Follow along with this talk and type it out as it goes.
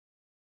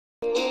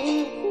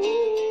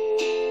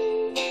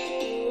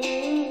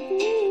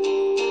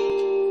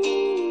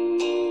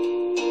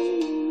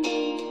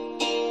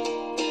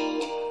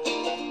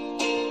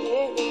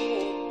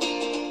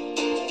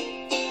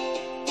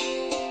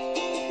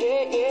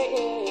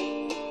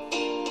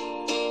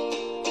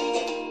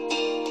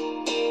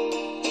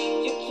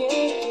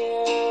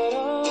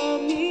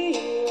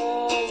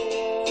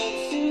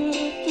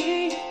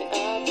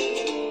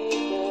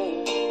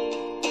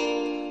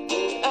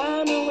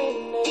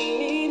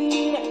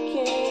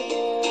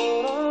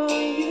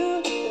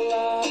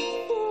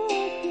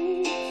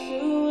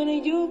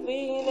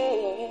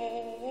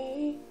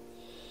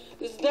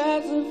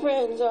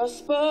I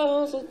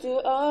supposed to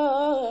do?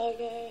 Oh,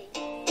 yeah.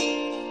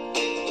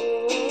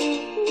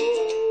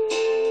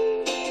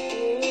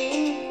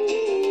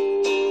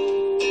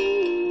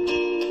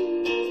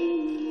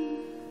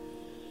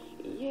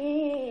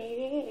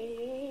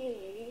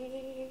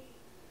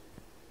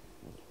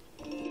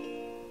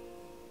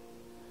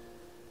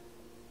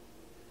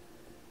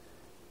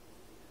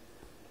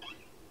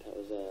 That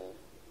was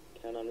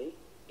Count on Me,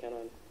 Count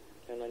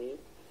on You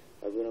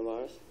by Bruno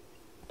Mars.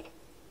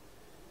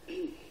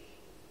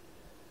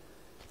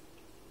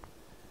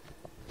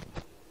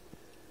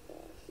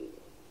 Let's see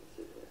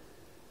here.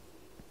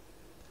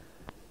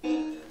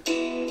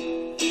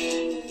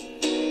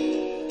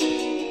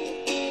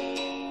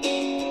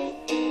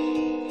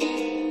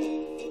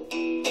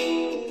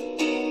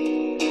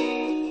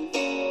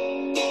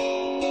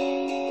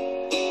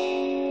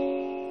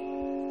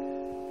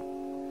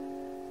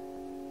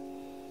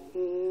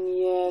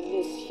 Yeah,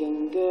 this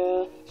young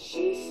girl,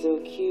 she's so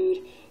cute.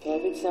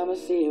 Every time I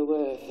see her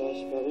wear a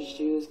fresh pair of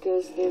shoes.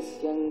 Cause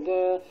this young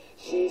girl,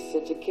 she's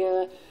such a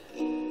killer.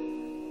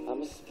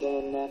 I'ma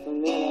spend that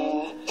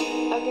familiar.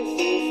 I can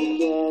see us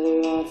together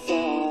on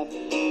top.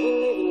 We're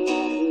living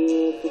like we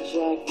hit the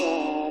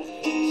jackpot.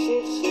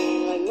 Shit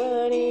like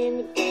money in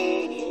the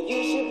bank. You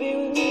should be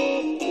with me.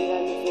 You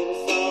like my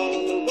favorite song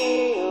on the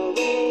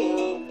radio.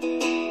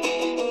 I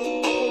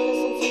can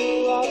listen to you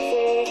all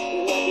day. You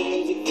like the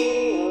music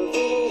video.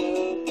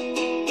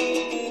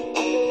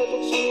 I can look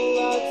at you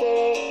all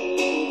day.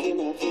 You do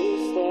my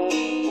two-step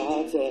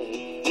all day.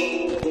 You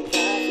can look at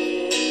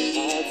confidence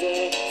all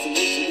day. So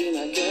you should be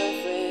my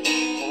girlfriend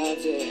all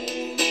day.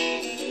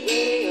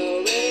 Radio,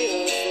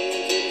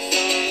 singing to the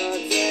song all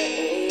day.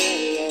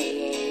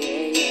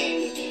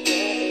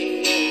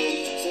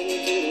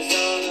 Singing to the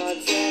song all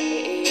day.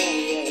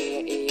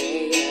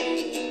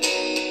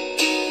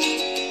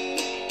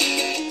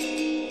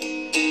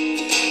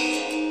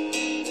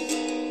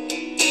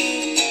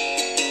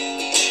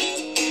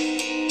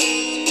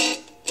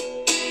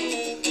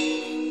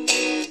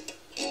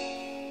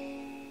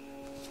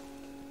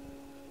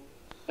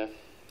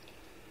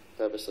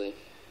 Purposely,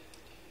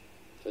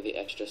 for the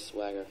extra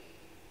swagger.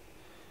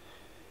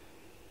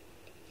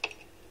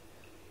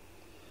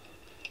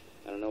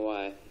 I don't know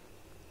why.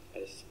 I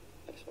just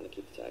want to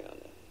keep the tag on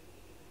there.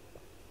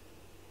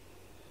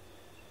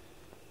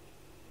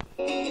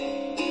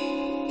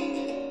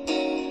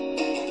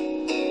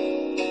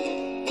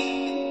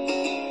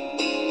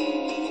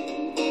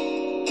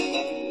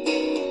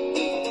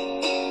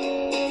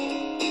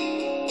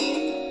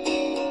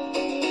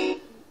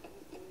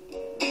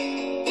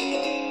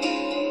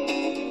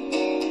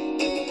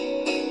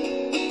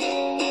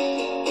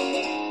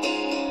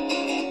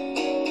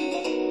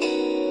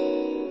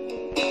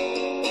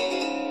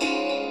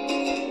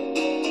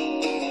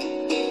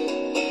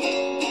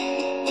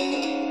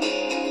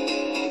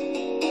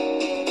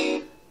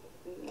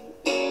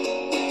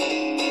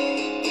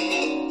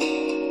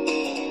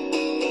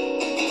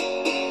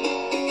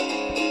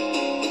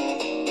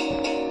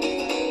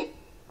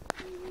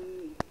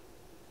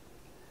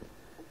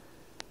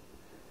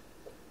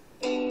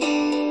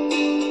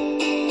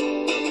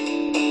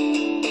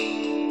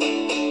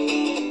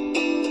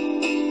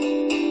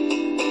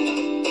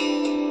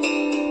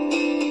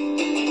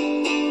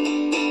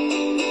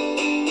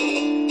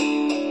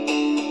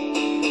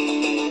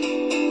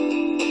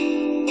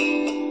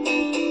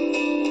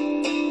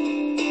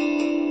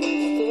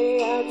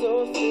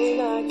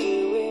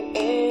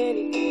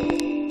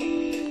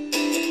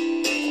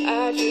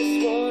 I just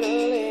wanna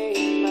lay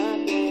in my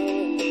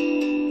bed.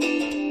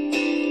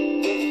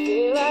 Don't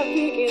feel like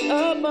picking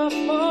up my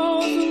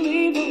phone to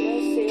leave a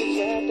message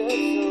at the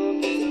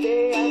tone.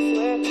 Today I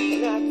swear I'm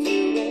not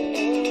doing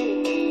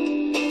anything,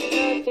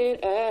 nothing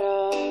at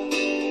all.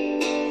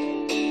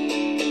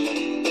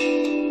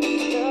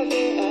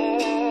 Nothing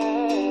at all.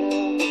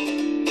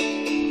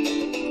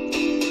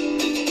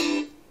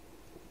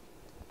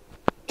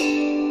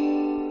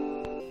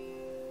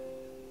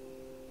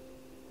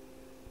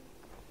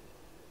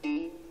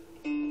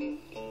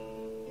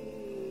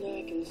 I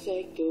can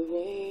take the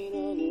rain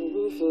on the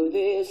roof of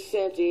this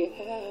empty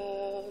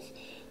house.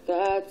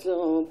 That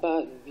don't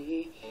bother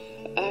me.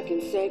 I can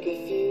take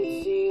a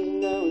few tears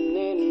now and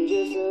then and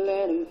just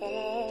let them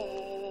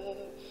out.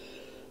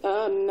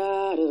 I'm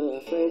not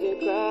afraid to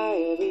cry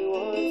every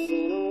once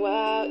in a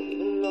while,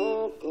 even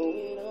though I'm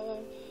going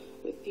on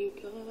with you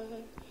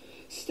gone.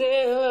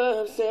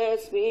 Still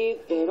upsets me.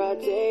 There are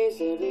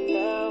days every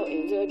now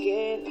and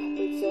again I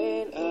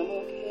pretend I'm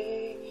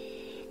okay,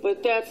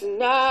 but that's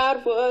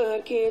not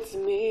what gets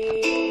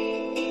me.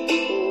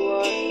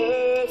 What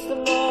hurts the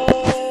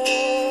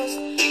most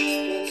is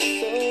being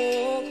so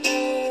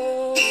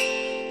close,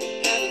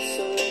 having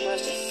so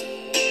much to say,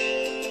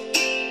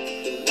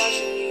 and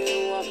watching you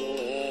walk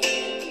away,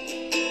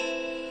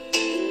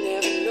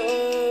 never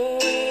knowing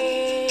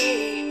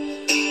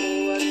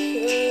what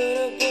could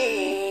have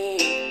been.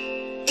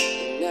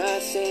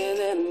 Not saying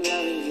that I'm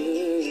loving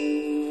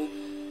you,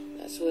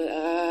 that's what I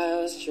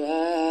was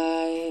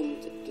trying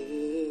to do.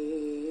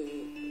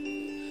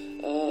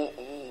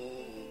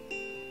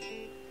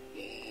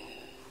 Yeah.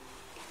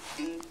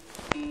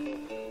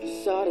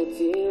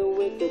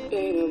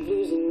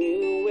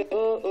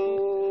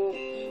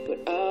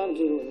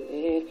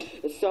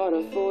 It's hard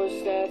to force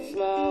that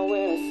smile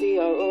when I see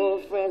our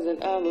old friends and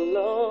I'm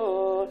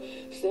alone.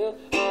 Still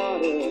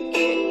harder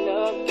getting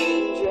up,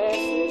 getting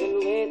dressed, living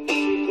with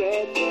this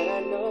regret. But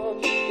I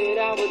know that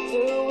I would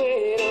do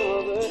it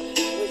over.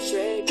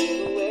 Betray,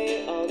 give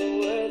away all the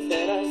words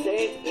that I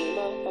say from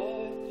my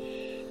heart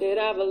that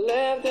I've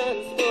left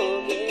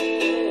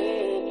unspoken.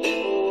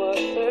 What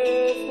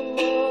hurts the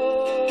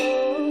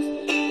most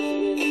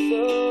is we're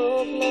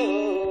so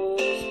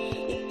close,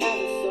 and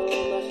having so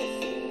much to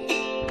say.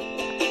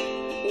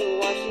 And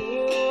watching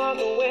you walk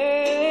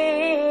away,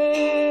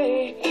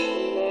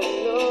 never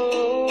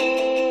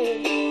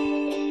knowing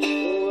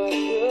what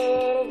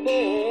could have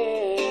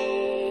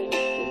been.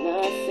 And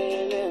not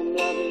saying that I'm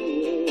loving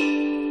you,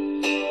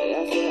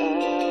 that's what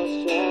I was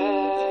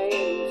trying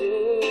to do.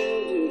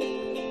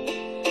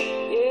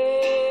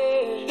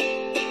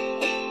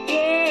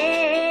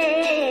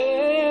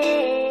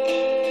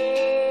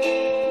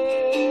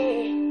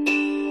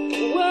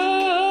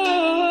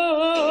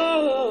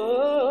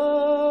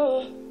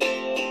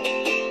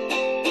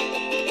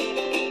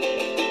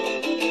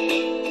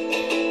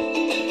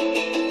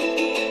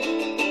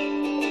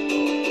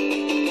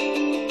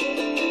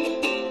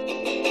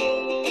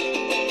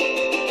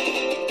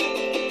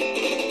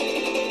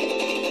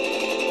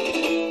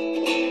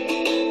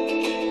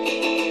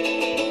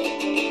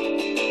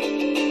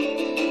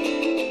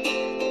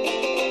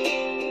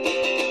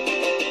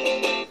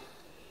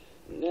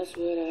 That's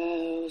what I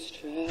was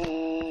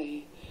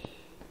trying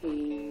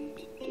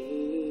to do.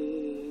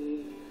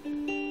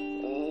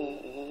 Oh,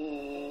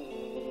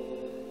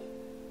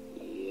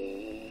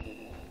 yeah.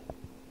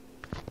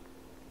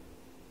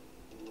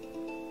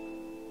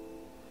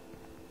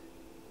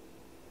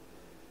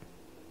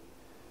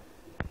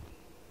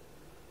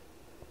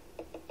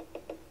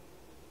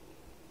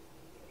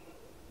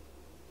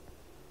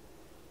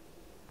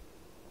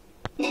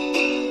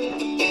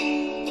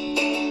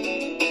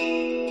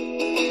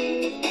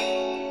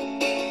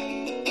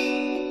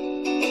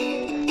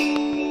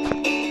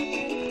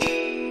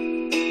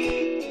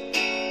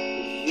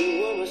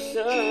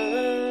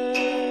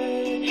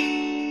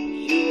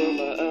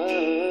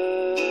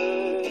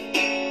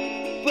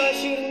 But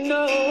you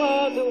know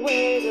all the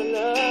ways I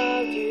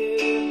loved you,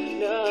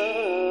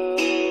 no.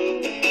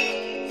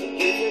 So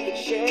you took a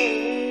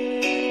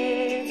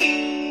chance,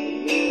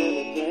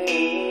 another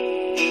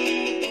plan.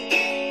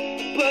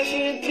 But you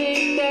didn't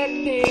think that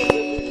things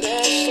would be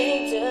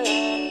lasting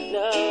time,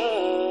 no.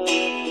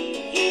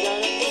 You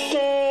don't have to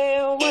say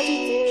what you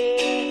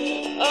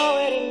did, I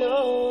already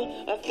know.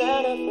 I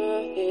found out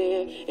from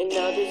here, and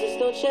now there's just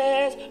no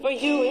chance for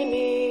you and me.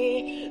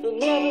 There'll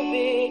never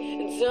be,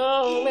 and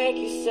don't make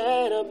you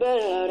sad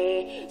about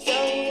it.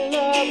 Tell me you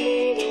love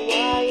me, then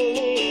why you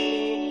leave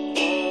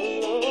me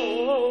all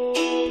alone?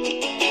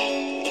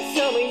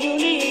 Tell me you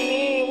need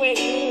me when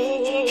you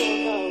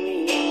call me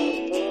on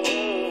the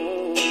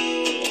phone.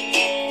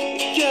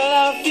 Girl,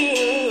 I'm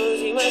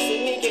confused, you must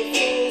have me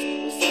confused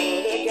with some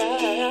other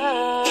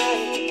guy.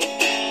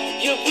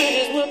 Your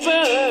bridges were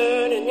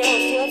burned and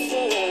you're still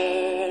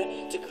turned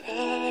to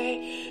cry,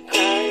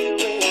 cry a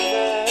river.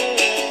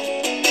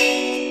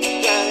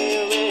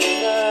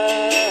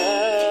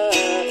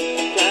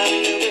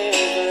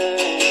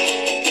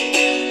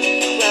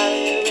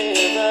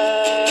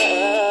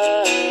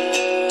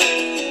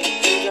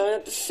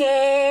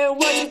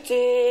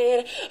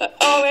 I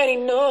already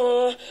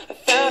know, I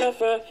found out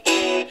from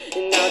here,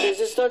 and now there's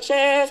just no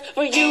chance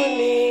for you and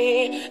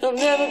me. There'll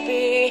never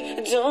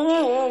be,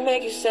 don't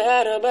make you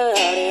sad about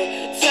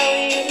it. Tell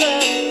me you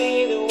love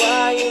me, then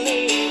why you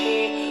leave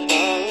me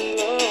all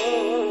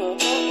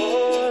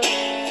alone?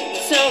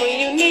 Tell me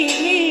you need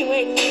me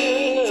when you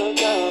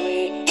look on me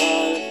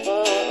on the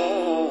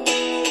phone.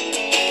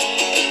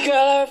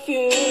 Girl, I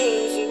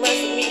refuse, you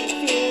must have me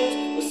confused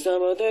with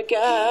some other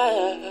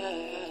guy.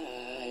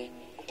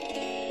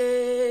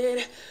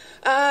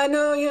 I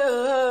know your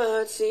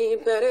heart's seen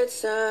better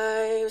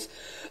times.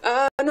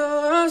 I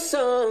know our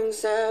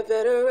songs have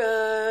better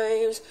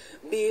rhymes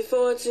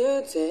before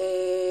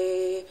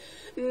today.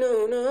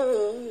 No,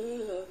 no,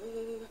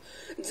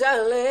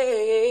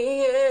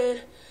 darling,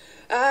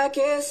 I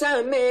guess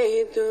I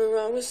made the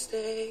wrong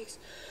mistakes.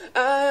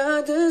 I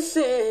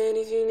understand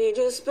if you need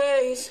your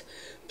space.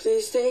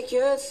 Please take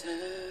your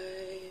time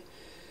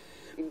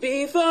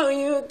before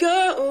you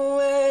go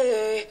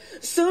away,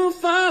 so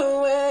far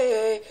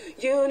away.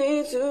 You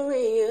need to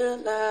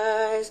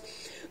realize,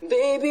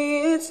 baby,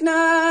 it's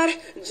not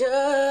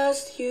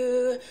just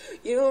you.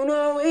 You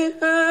know it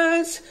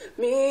hurts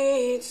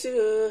me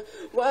too,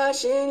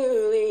 watching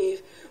you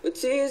leave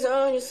with tears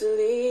on your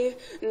sleeve.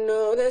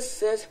 No, this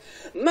says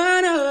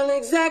mine aren't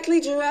exactly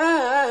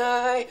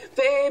dry.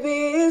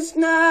 Baby, it's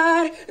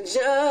not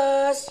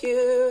just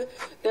you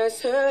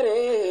that's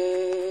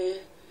hurting.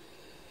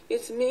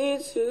 It's me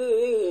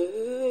too.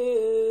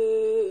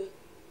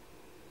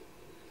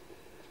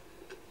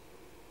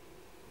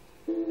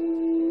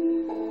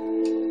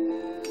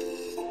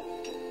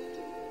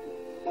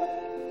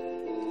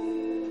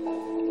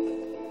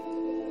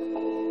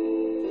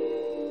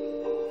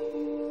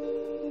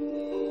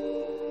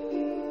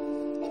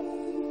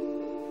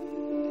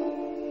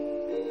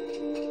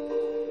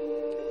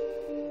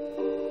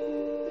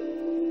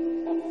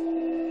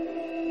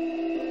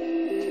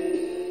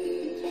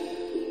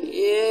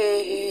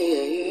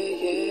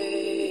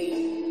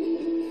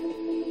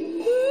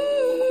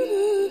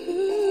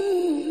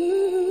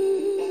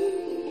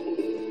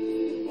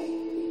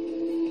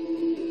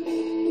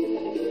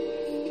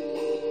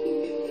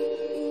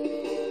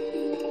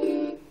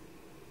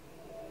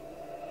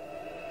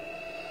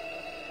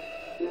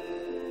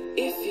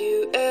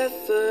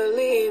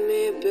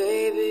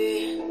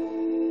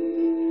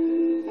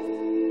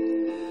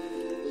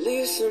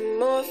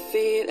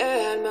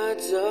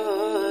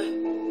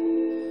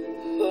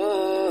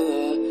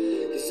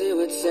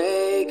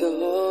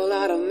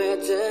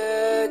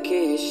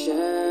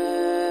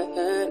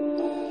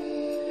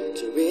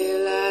 to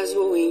realize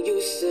what we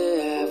used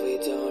to have, we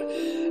don't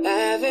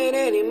have it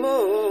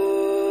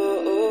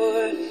anymore.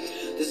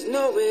 There's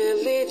no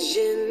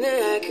religion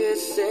that could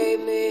save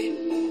me.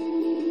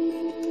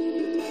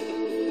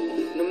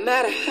 No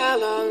matter how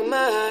long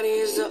my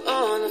knees are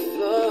on the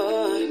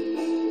floor.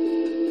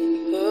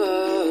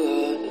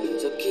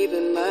 So keep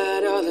in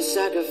mind all the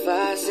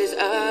sacrifices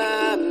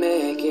I'm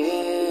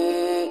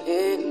making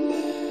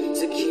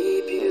to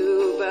keep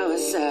you by my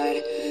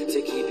side,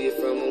 to keep you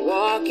from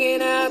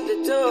walking out the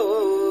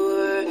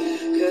door.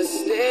 'Cause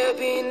there'll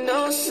be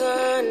no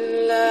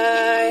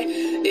sunlight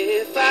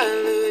if I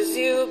lose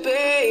you,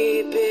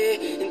 baby.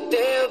 And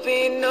there'll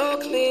be no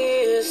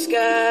clear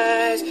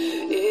skies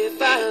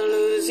if I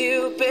lose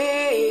you,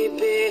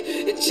 baby.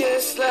 It's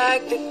just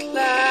like the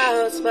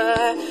clouds,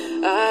 my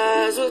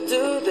eyes will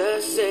do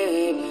the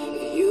same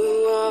if you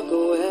walk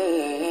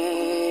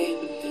away.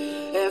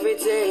 Every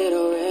day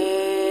it'll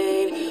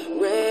rain,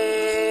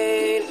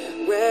 rain,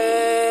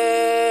 rain.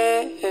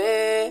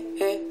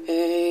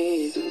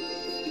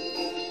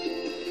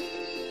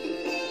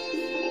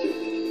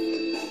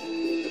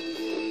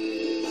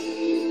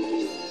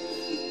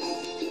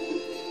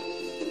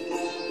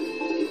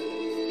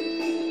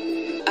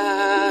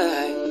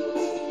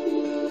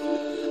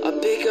 I'll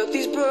pick up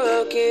these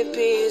broken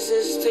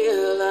pieces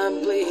till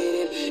I'm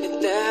bleeding,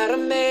 and that'll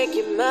make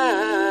you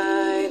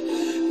mine.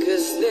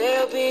 'Cause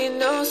there'll be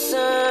no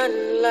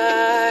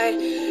sunlight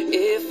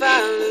if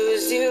I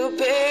lose you,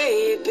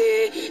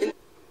 baby.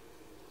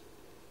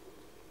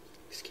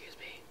 Excuse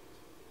me.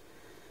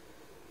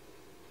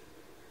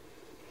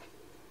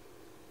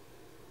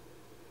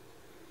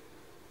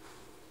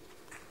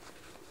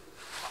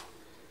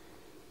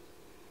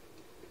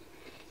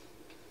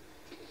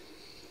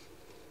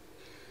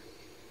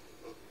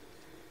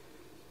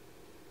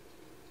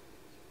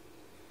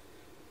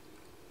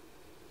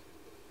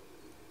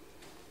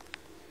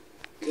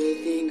 Good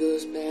thing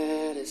goes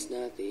bad, it's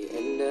not the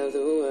end of the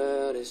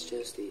world, it's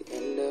just the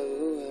end of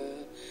the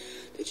world.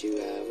 That you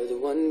out with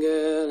one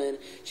girl and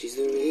she's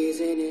the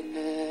reason it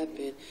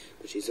happened,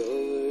 but she's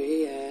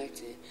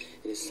overreacting,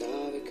 and it's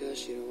all because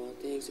she don't want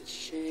things to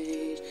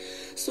change.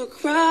 So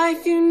cry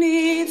if you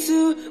need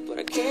to, but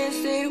I can't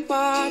stay to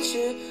watch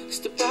you, it's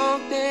the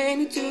wrong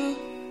thing to do.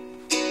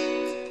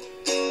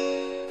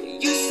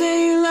 You say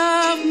you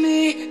love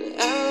me, but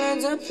I'll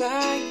end up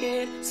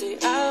lying, say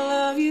I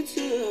love you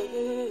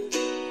too.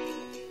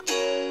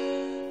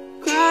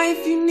 Cry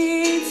if you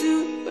need to,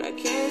 but I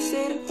can't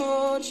stay to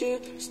hold you,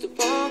 it's the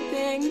wrong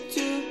thing to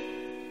do.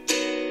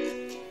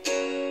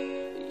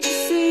 You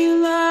say you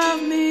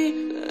love me,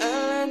 but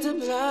I'll end up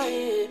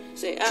lying,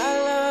 say I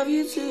love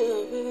you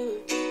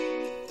too.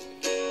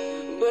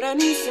 But I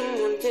need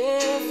someone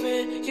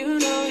different, you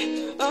know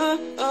it, oh,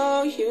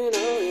 oh, you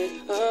know it,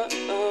 oh,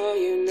 oh,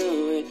 you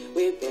know it,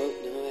 we both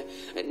know it.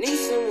 I need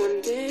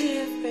someone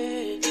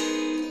different,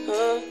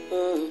 oh,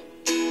 oh,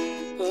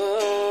 oh,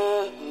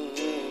 oh.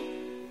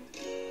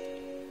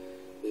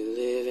 We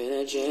live in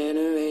a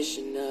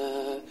generation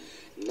of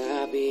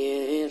not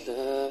being in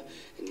love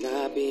and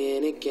not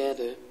being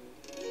together,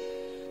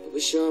 but we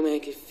sure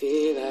make it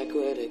feel like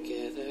we're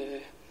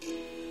together.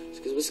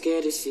 'Cause we're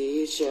scared to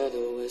see each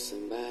other with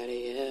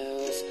somebody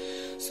else.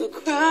 So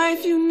cry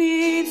if you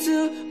need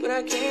to, but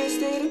I can't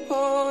stay to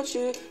hold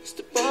you, it's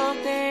the wrong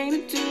thing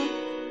to do.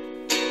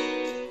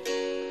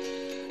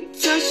 And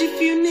touch if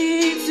you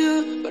need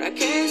to, but I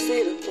can't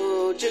stay to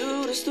hold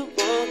you, it's the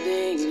wrong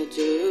thing to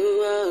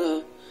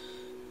do.